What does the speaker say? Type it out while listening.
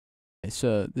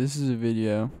so this is a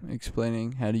video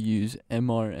explaining how to use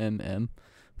MRMM,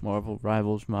 Marvel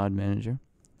Rivals Mod Manager.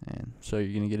 And so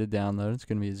you're going to get a download. It's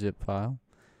going to be a zip file.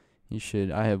 I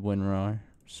have WinRAR,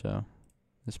 so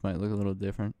this might look a little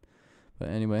different. But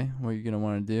anyway, what you're going to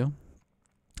want to do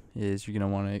is you're going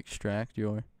to want to extract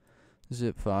your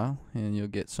zip file, and you'll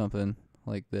get something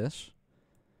like this.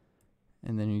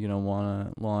 And then you're going to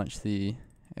want to launch the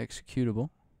executable.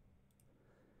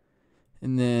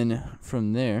 And then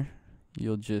from there,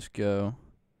 you'll just go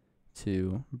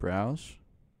to browse,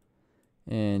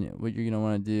 and what you're going to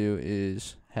want to do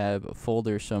is have a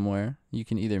folder somewhere. You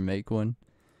can either make one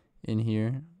in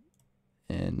here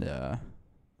and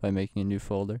by making a new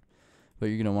folder, but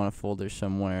you're going to want a folder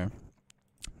somewhere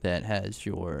that has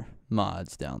your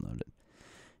mods downloaded.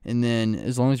 And then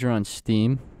as long as you're on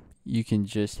Steam, you can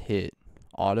just hit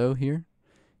auto here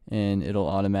and it'll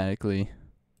automatically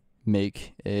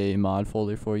make a mod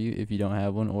folder for you if you don't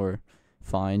have one, or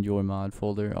find your mod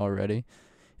folder already.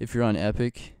 If you're on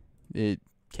Epic, it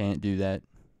can't do that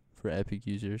for Epic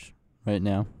users right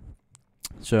now.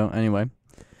 So anyway,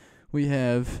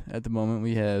 at the moment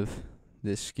we have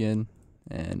this skin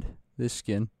and this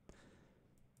skin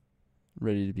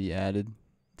ready to be added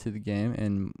to the game,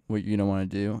 and what you're going to want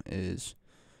to do is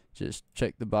just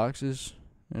check the boxes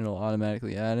and it'll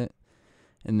automatically add it.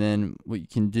 And then what you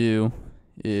can do,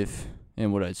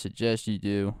 and what I'd suggest you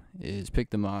do, is pick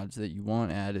the mods that you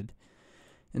want added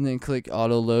and then click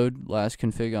auto load last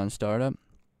config on startup,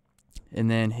 and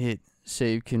then hit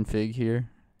save config here,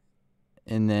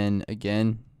 and then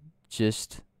again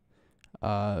just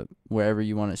wherever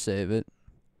you want to save it,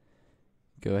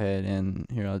 go ahead and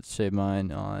here I'll save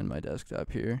mine on my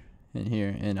desktop here and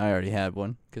here, and I already had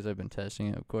one because I've been testing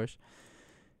it, of course,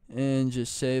 and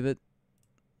just save it.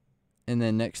 And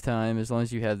then next time, as long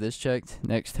as you have this checked,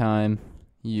 next time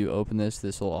you open this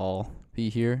will all be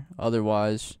here.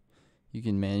 Otherwise, you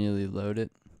can manually load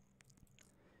it.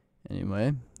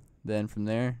 Anyway, then from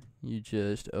there, you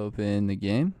just open the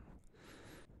game.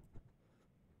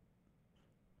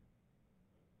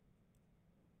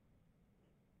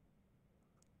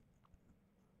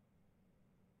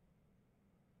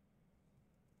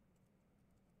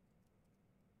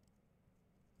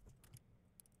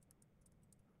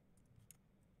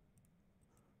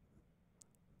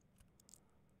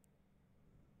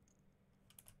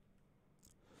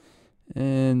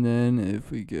 And then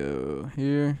if we go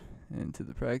here into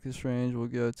the practice range, we'll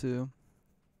go to, you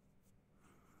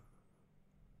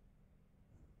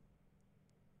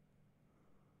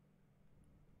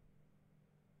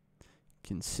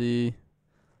can see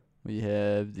we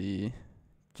have the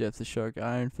Jeff the Shark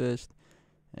Iron Fist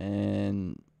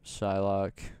and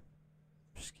Psylocke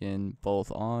skin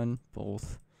both on,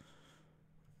 both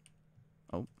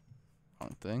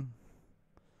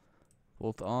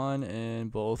on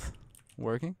and both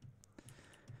working.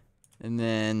 And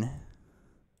then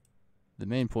the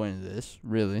main point of this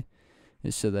really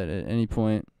is so that at any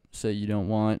point, say you don't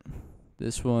want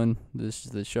this one, this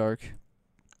is the shark,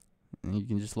 and you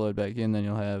can just load back in, then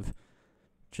you'll have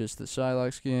just the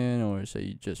Psylocke skin, or say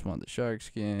you just want the shark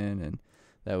skin, and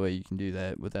that way you can do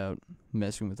that without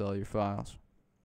messing with all your files.